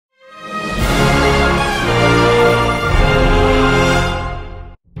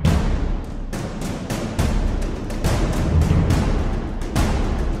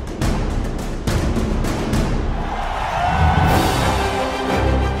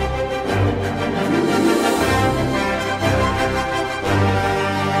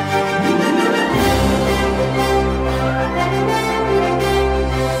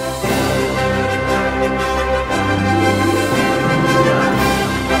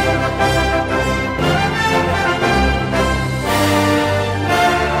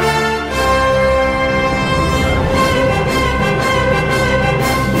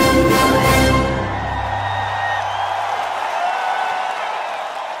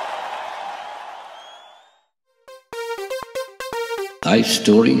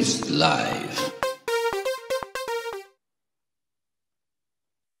LifeStories Live.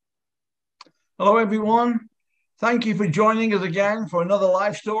 Hello, everyone. Thank you for joining us again for another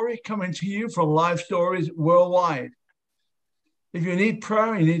life story coming to you from LifeStories Worldwide. If you need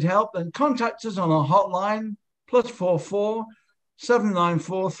prayer, you need help, then contact us on our hotline, +44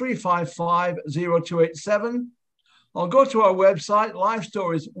 794 355 0287, or go to our website,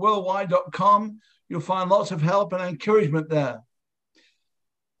 lifestoriesworldwide.com. You'll find lots of help and encouragement there.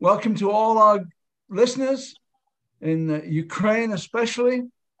 Welcome to all our listeners in Ukraine especially,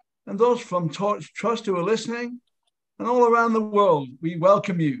 and those from Torch Trust who are listening, and all around the world. We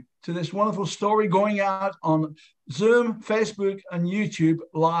welcome you to this wonderful story going out on Zoom, Facebook, and YouTube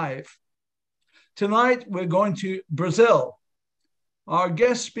live. Tonight, we're going to Brazil. Our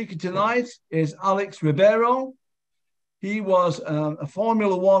guest speaker tonight is Alex Ribeiro. He was a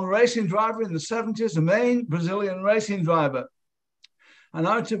Formula One racing driver in the 70s, the main Brazilian racing driver. And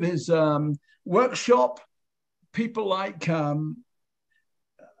out of his workshop, people like trying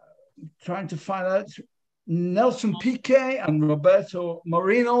to find out Nelson Piquet and Roberto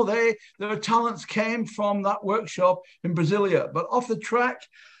Moreno, their talents came from that workshop in Brasilia. But off the track,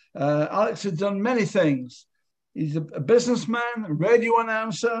 Alex has done many things. He's a businessman, a radio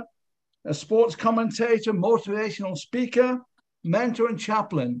announcer, a sports commentator, motivational speaker, mentor, and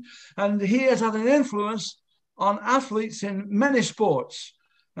chaplain. And he has had an influence on athletes in many sports.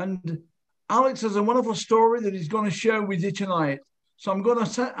 And Alex has a wonderful story that he's going to share with you tonight. So I'm going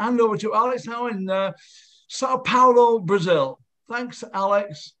to hand over to Alex now in Sao Paulo, Brazil. Thanks,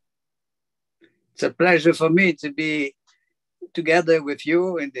 Alex. It's a pleasure for me to be together with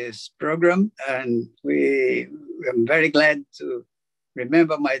you in this program. And I'm very glad to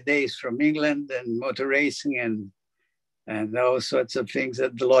remember my days from England and motor racing and all sorts of things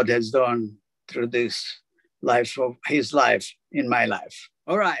that the Lord has done through this life of his life in my life.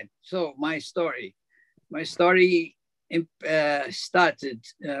 All right, so my story. My story started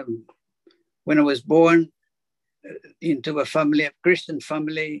when I was born into a Christian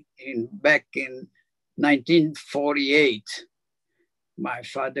family back in 1948. My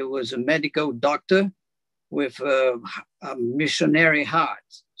father was a medical doctor with a missionary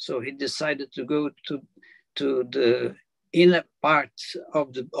heart. So he decided to go to the inner part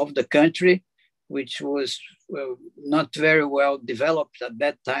of the country, which was not very well developed at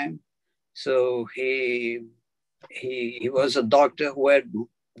that time. So he was a doctor where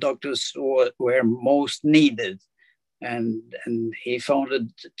doctors were most needed. And he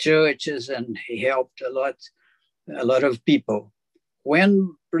founded churches and he helped a lot of people.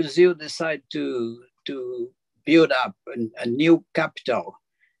 When Brazil decided to build up a new capital,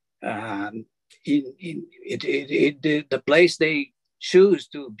 the place they chose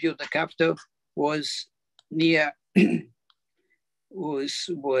to build the capital was near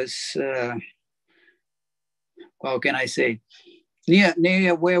how can I say,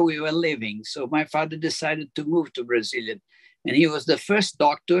 near where we were living. So my father decided to move to Brasilia, and he was the first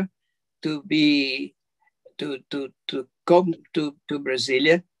doctor to come to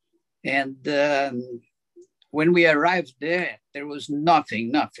Brasilia. And when we arrived there was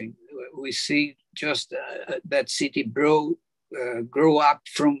nothing. We see just that city grow up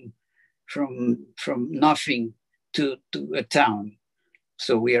from nothing to a town.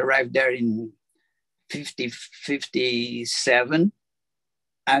 So we arrived there in 57,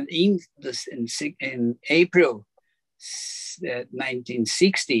 and in April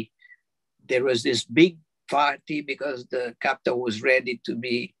 1960, there was this big party because the capital was ready to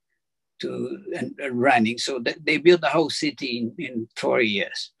be running. So they built the whole city in 4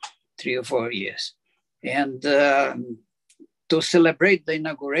 years, 3 or 4 years. And to celebrate the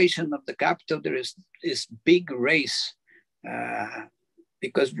inauguration of the capital, there is this big race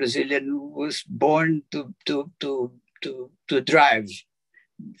because Brazilian was born to drive.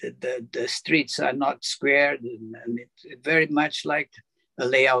 The streets are not squared, and it's very much like a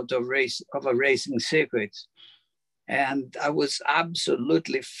layout of a racing circuit. And I was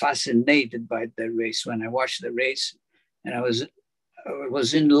absolutely fascinated by the race when I watched the race, and I was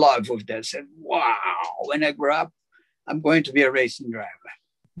in love with that. I said, wow, when I grow up, I'm going to be a racing driver.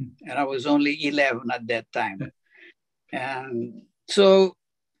 And I was only 11 at that time. And so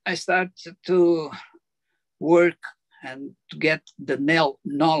I started to work and to get the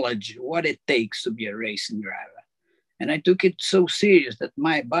knowledge, what it takes to be a racing driver. And I took it so serious that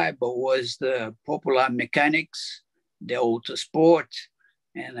my Bible was the popular mechanics, the auto sport,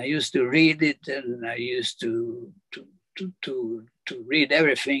 and I used to read it, and I used to read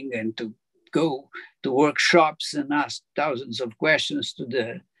everything and to go to workshops and ask thousands of questions to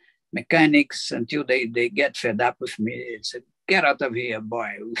the mechanics until they get fed up with me. It's get out of here,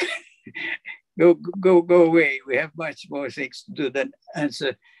 boy. Go away. We have much more things to do than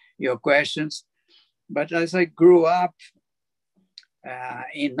answer your questions. But as I grew up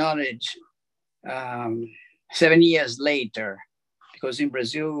in knowledge, 7 years later, because in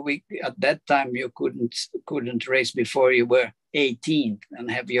Brazil, at that time you couldn't race before you were 18 and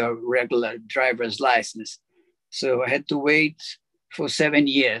have your regular driver's license. So I had to wait for 7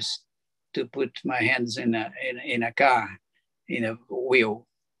 years to put my hands in a car, in a wheel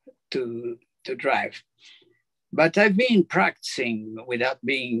to drive. But I've been practicing without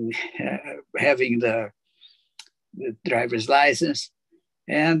having the driver's license.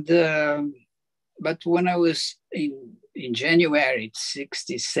 And but when I was in January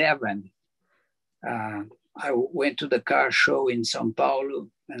 67, I went to the car show in São Paulo,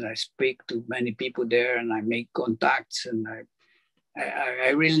 and I speak to many people there, and I make contacts, and I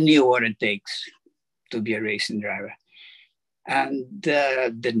really knew what it takes to be a racing driver. And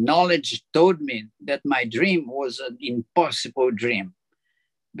the knowledge told me that my dream was an impossible dream,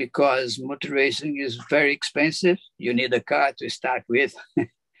 because motor racing is very expensive. You need a car to start with.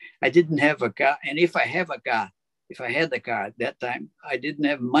 I didn't have a car. And if I had a car at that time, I didn't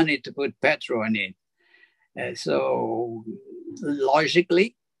have money to put petrol in it. So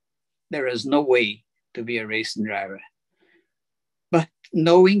logically, there is no way to be a racing driver. But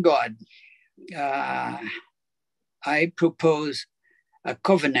knowing God, I proposed a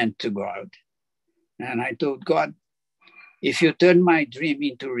covenant to God. And I told God, if you turn my dream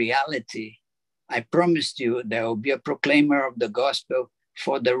into reality, I promised you there will be a proclaimer of the gospel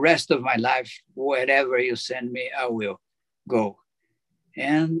for the rest of my life. Wherever you send me, I will go.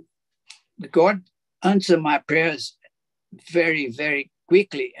 And God answered my prayers very, very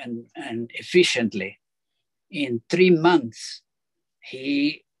quickly and efficiently. In 3 months,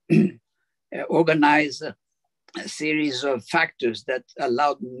 he organized a series of factors that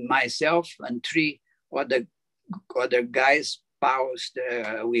allowed myself and 3 other guys, pals.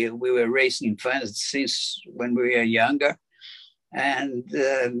 We were racing fans since when we were younger, and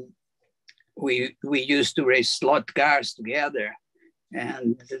we used to race slot cars together.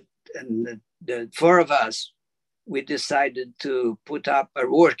 And the 4 of us, we decided to put up a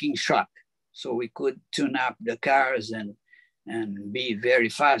working shop so we could tune up the cars and be very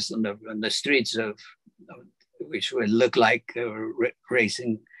fast on the streets of which would look like a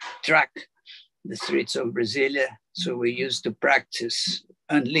racing track, the streets of Brasilia. So we used to practice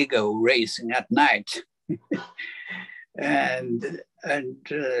illegal racing at night. and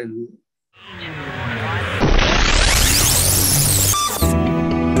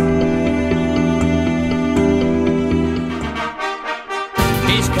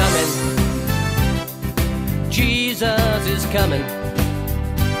He's coming. Jesus is coming.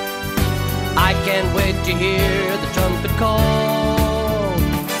 I can't wait to hear the trumpet call.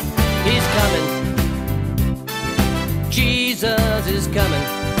 He's coming. Jesus is coming.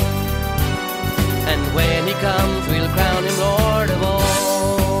 And when he comes, we'll crown him Lord of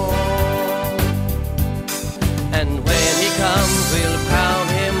all. And when he comes, we'll crown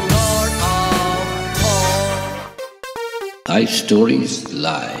him Lord of all. LifeStories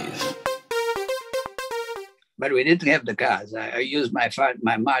Live. But we didn't have the cars. I used my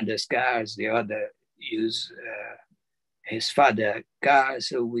mother's cars. The other used his father's car.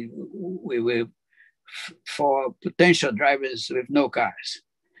 So we were 4 potential drivers with no cars.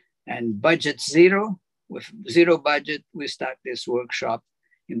 And budget zero. With zero budget, we start this workshop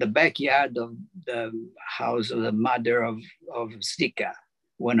in the backyard of the house of the mother of Stika,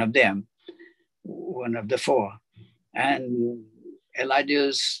 one of them, one of the 4. And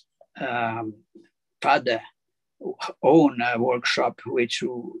Eladio's father owned a workshop which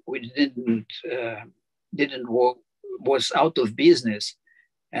we didn't work, was out of business.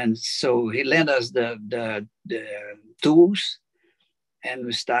 And so he lent us the tools, and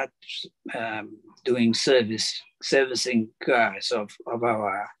we start doing servicing cars of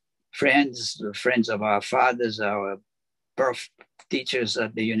our friends, the friends of our fathers, our prof teachers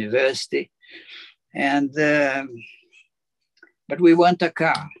at the university. And but we want a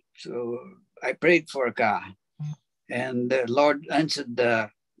car. So I prayed for a car. And the Lord answered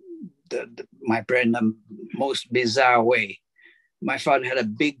my prayer in the most bizarre way. My father had a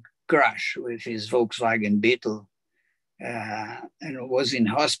big crash with his Volkswagen Beetle and was in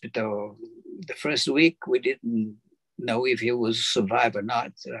hospital. The first week, we didn't know if he was survive or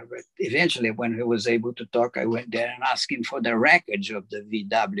not. But eventually, when he was able to talk, I went there and asked him for the wreckage of the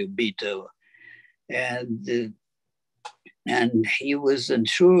VW Beetle. And he was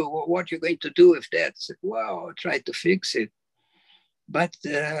unsure, well, what you're going to do with that? I said, well, I'll try to fix it. But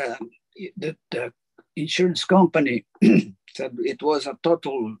the insurance company said it was a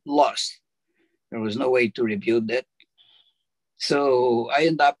total loss. There was no way to rebuild that. So I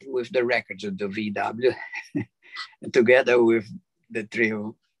ended up with the records of the VW, together with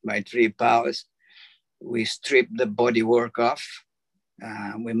my three pals. We stripped the bodywork off.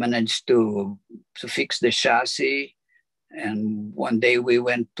 We managed to fix the chassis. And one day we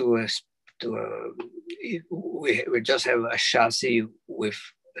went we just have a chassis with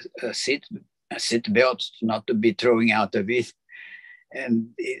a seat belt, not to be throwing out of it.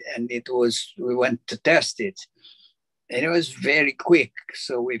 And we went to test it. And it was very quick.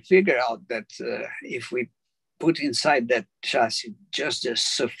 So we figured out that if we put inside that chassis just the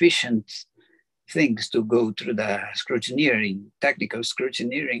sufficient things to go through the technical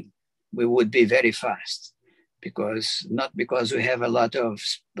scrutineering, we would be very fast. Not because we have a lot of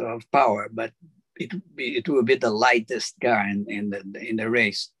power, but it will be the lightest car in the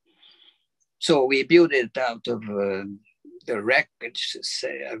race. So we built it out of the wreckage.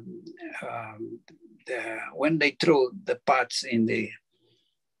 When they throw the parts in the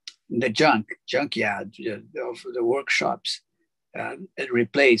junkyard of the workshops,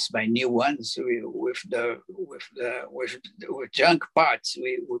 replaced by new ones with junk parts,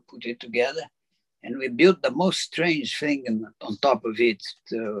 we put it together, and we built the most strange thing on top of it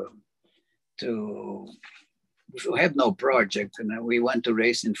to have no project, and we went to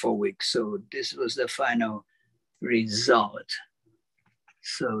race in 4 weeks. So this was the final result.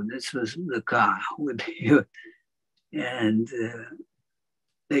 So this was the car with you, and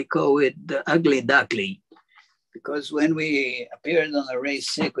they call it the ugly duckling, because when we appeared on a race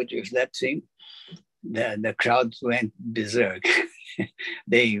circuit with that thing, the crowd went berserk.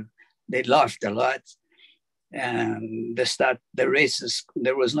 They laughed a lot. And the races,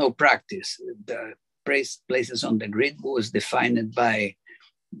 there was no practice. The places on the grid was defined by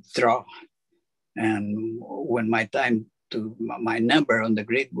draw. And when my number on the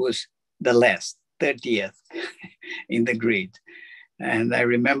grid was the last, 30th in the grid. And I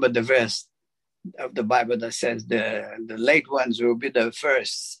remember the verse of the Bible that says the late ones will be the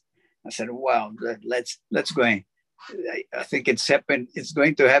first. I said, wow, let's go in. I think it's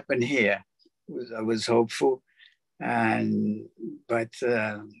going to happen here. I was hopeful, but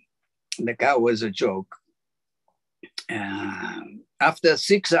the car was a joke. After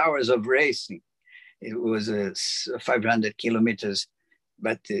 6 hours of racing, it was 500 kilometers,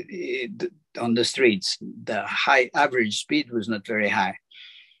 but on the streets, the high average speed was not very high.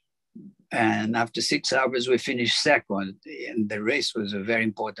 And after 6 hours, we finished second, and the race was a very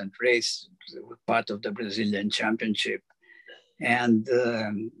important race, part of the Brazilian Championship. And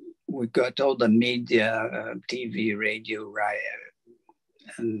we got all the media, TV, radio, riot,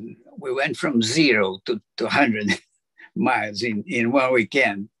 and we went from 0 to 100 miles in 1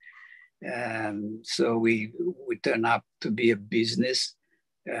 weekend. So we turned up to be a business,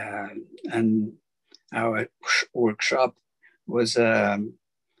 and our workshop was a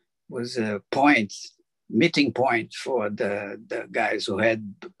meeting point for the guys who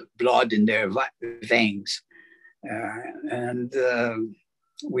had blood in their veins, and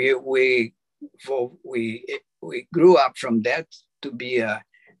we grew up from that to be a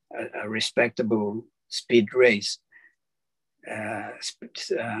respectable speed race,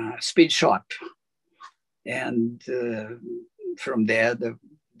 speed shop, and from there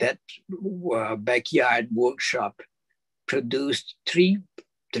that backyard workshop produced three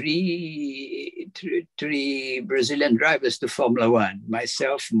Brazilian drivers to Formula One,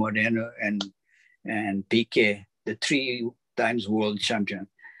 myself, Moreno, and Piquet, the 3 times world champion.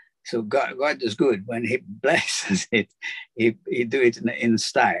 So God is good. When he blesses it, he do it in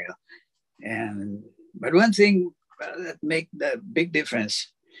style. But one thing that made the big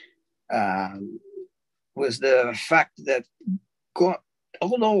difference was the fact that God,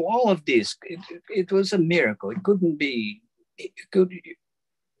 although all of this, it was a miracle. It couldn't be,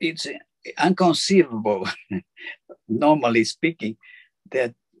 it's inconceivable, normally speaking,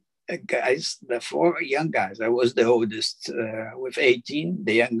 that the 4 young guys, I was the oldest with 18,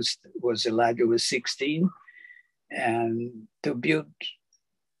 the youngest was Elijah with 16, and to build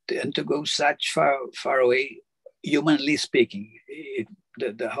and to go such far away, humanly speaking,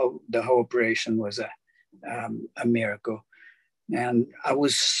 the whole operation was a miracle. And I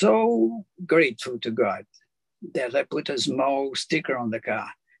was so grateful to God that I put a small sticker on the car.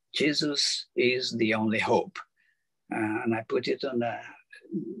 Jesus is the only hope. And I put it on a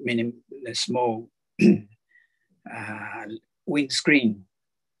small windscreen.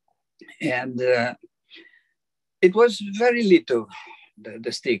 And it was very little,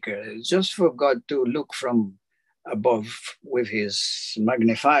 the sticker, just for God to look from above with his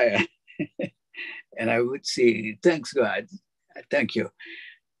magnifier And I would say, thanks God, thank you.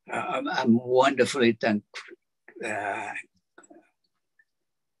 I'm wonderfully thankful,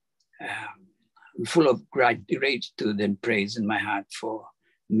 full of gratitude and praise in my heart for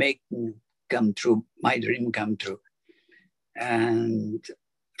making my dream come true. And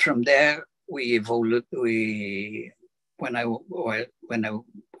from there, we evolved. When I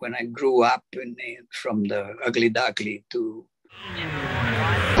grew up from the ugly duckling to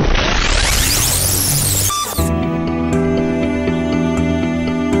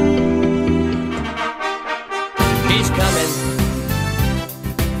He's coming.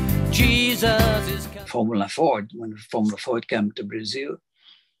 Jesus is coming. Formula Ford, when Formula Ford came to Brazil.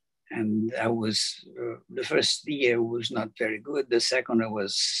 And I was, the first year was not very good. The second, I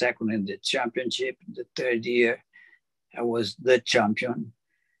was second in the championship. The third year, I was the champion.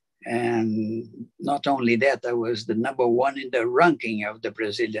 And not only that, I was the number one in the ranking of the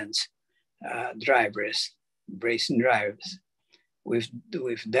Brazilians drivers, racing drivers. With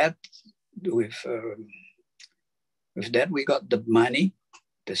that, we got the money,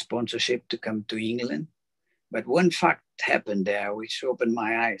 the sponsorship to come to England. But one fact happened there which opened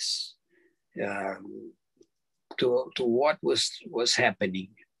my eyes to what was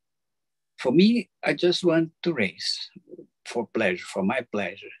happening. For me, I just want to race for pleasure, for my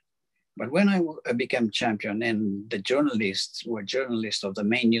pleasure. But when I became champion, and the journalists of the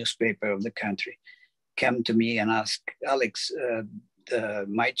main newspaper of the country came to me and asked, Alex,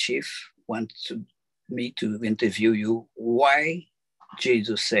 my chief wants me to interview you. Why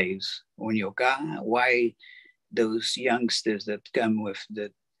Jesus Saves on your car? Why those youngsters that come with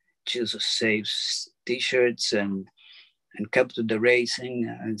the Jesus Saves t-shirts and come to the racing?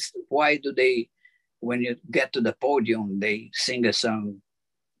 And why do they, when you get to the podium, they sing a song,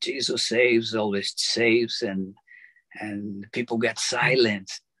 Jesus saves, always saves, and people get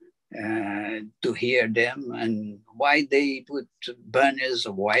silent to hear them, and why they put banners,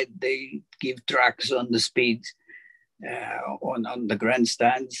 why they give tracks on the speed, on the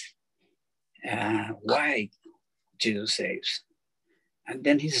grandstands, why Jesus saves. And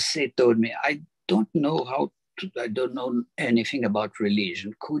then he told me, I don't know anything about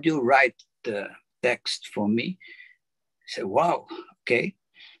religion. Could you write the text for me? I said, wow, okay.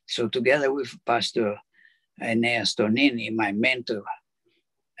 So together with Pastor Enes Tonini, my mentor,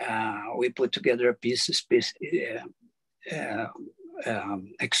 we put together a piece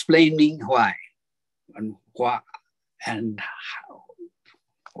explaining why and how.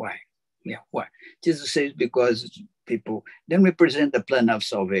 Why? Yeah, why? Jesus says because people. Then we present the plan of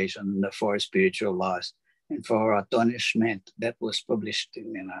salvation, the 4 spiritual laws, and for our punishment that was published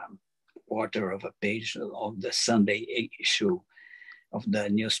in a quarter of a page of the Sunday issue of the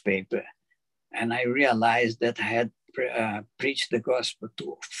newspaper. And I realized that I had preached the gospel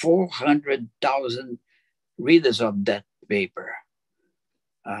to 400,000 readers of that paper,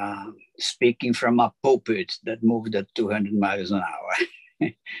 speaking from a pulpit that moved at 200 miles an hour.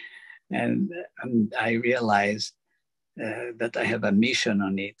 and I realized that I have a mission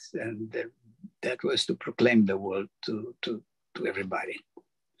on it, and that was to proclaim the word to everybody.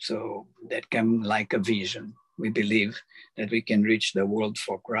 So that came like a vision. We believe that we can reach the world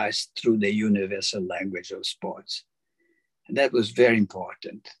for Christ through the universal language of sports. And that was very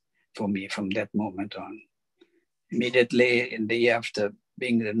important for me from that moment on. Immediately in the year after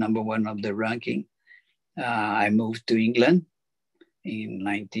being the number one of the ranking, I moved to England in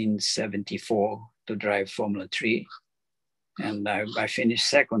 1974 to drive Formula 3. And I finished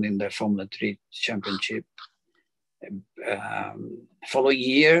second in the Formula 3 championship. Following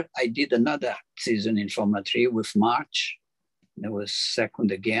year, I did another season in Formula 3 with March. I was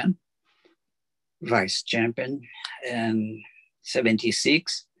second again, vice champion. And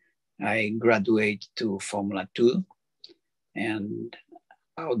 76, I graduated to Formula 2. And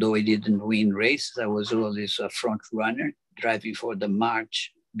although I didn't win races, I was always a front runner, driving for the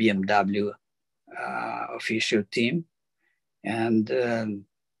March BMW official team. And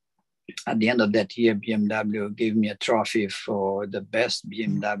at the end of that year, BMW gave me a trophy for the best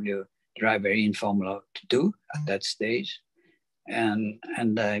BMW driver in Formula 2 at that stage. And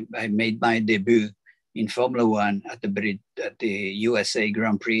I made my debut in Formula 1 at the USA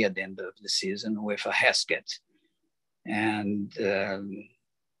Grand Prix at the end of the season with a Heskett. And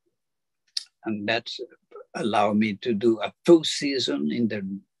that allowed me to do a full season in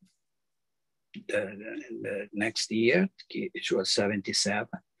the next year, which was 77.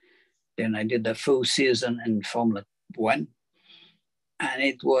 Then I did a full season in Formula 1, and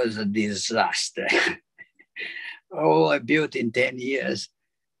it was a disaster. All I built in 10 years,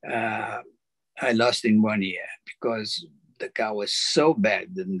 I lost in 1 year because the car was so bad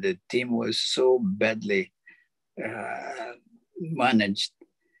and the team was so badly managed,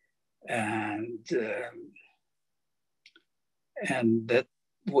 and that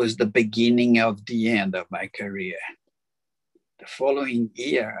was the beginning of the end of my career. The following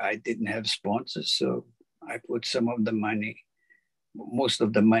year, I didn't have sponsors, so I put some of the money, most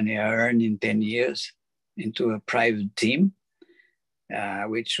of the money I earned in 10 years, into a private team,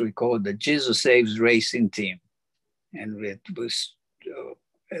 which we called the Jesus Saves Racing Team. And it was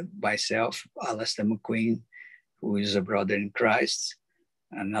myself, Alistair McQueen, who is a brother in Christ,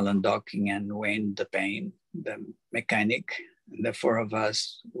 and Alan Docking and Wayne DePayne, the mechanic. And the four of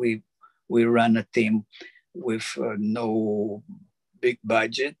us, we ran a team with no big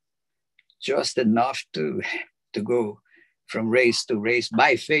budget, just enough to go from race to race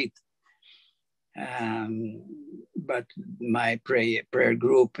by faith. But my prayer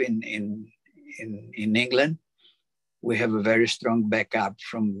group in England, we have a very strong backup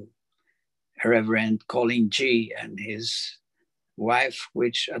from Reverend Colin G and his wife,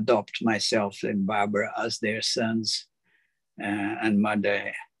 which adopt myself and Barbara as their sons and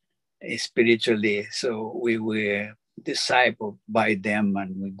mother spiritually. So we were discipled by them,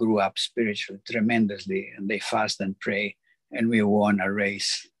 and we grew up spiritually tremendously, and they fast and pray, and we won a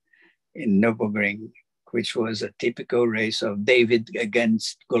race in Nürburgring, which was a typical race of David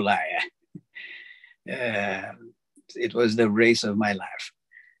against Goliath. It was the race of my life.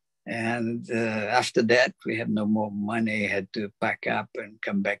 And after that, we had no more money, had to pack up and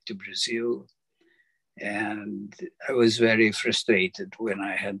come back to Brazil. And I was very frustrated when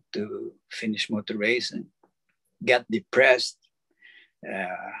I had to finish motor racing, got depressed,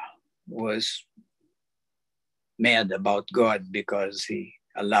 was mad about God because he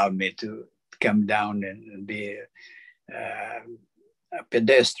allowed me to come down and be a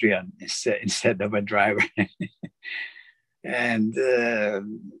pedestrian instead of a driver. And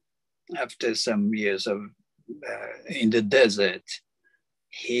after some years of in the desert,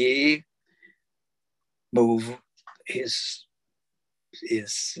 he moved his in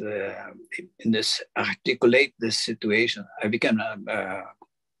this articulate this situation. I became a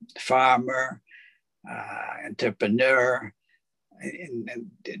farmer, entrepreneur,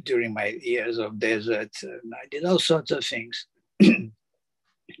 during my years of desert. I did all sorts of things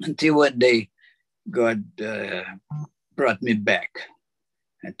until one day God brought me back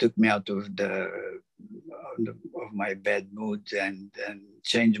and took me out of my bad mood and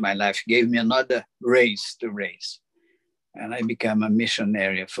changed my life, gave me another race to race. And I became a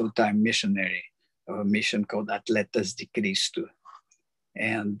missionary, a full-time missionary of a mission called Atletas de Cristo.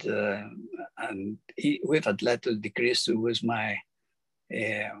 And with Atletas de Cristo was the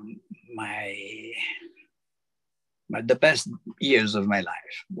best years of my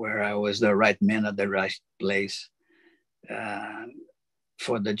life, where I was the right man at the right place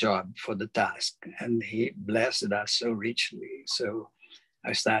for the job, for the task. And he blessed us so richly. So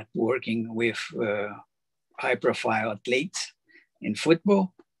I started working with high-profile athletes in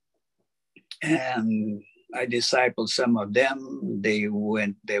football, and I discipled some of them. They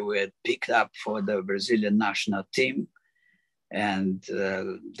were picked up for the Brazilian national team, and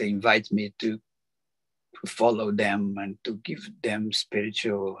they invited me to follow them and to give them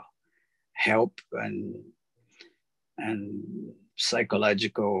spiritual help and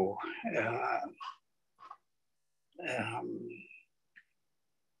psychological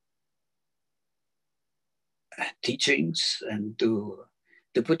teachings, and to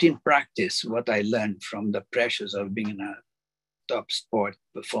put in practice what I learned from the pressures of being a top sport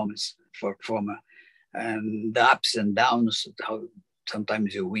performer, and the ups and downs, how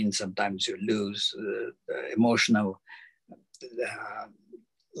sometimes you win, sometimes you lose, the emotional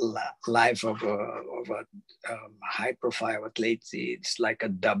life of a high-profile athlete. It's like a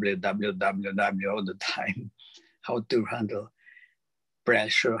www all the time. How to handle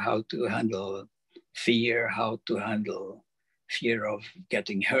pressure, how to handle fear, how to handle fear of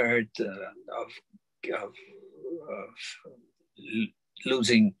getting hurt, of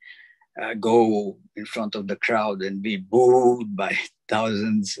losing a goal in front of the crowd and be booed by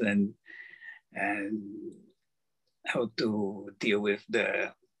thousands, and how to deal with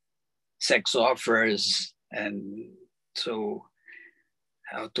the sex offers, and so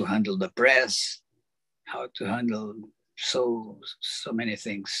how to handle the press, how to handle so many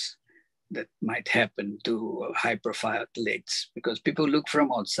things that might happen to high-profile athletes, because people look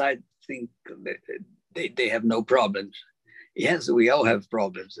from outside, think that they have no problems. Yes, we all have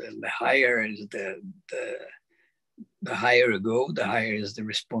problems, and the higher is the higher you go, the higher is the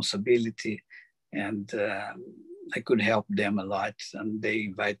responsibility. And I could help them a lot, and they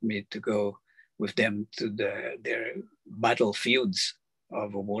invite me to go with them to their battlefields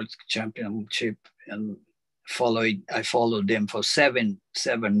of a world championship, and I followed them for seven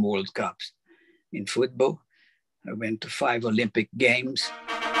World Cups in football. I went to 5 Olympic Games.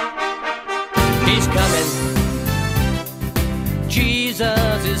 He's coming.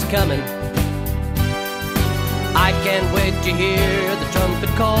 Jesus is coming. I can't wait to hear the trumpet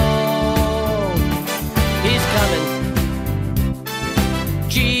call. He's coming.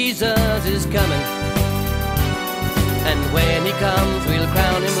 Jesus is coming. And when he comes, we'll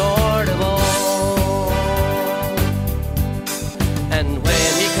crown him Lord of all. And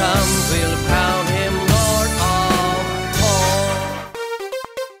when he comes, we'll crown him Lord of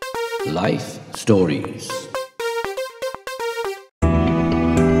all. Life Stories.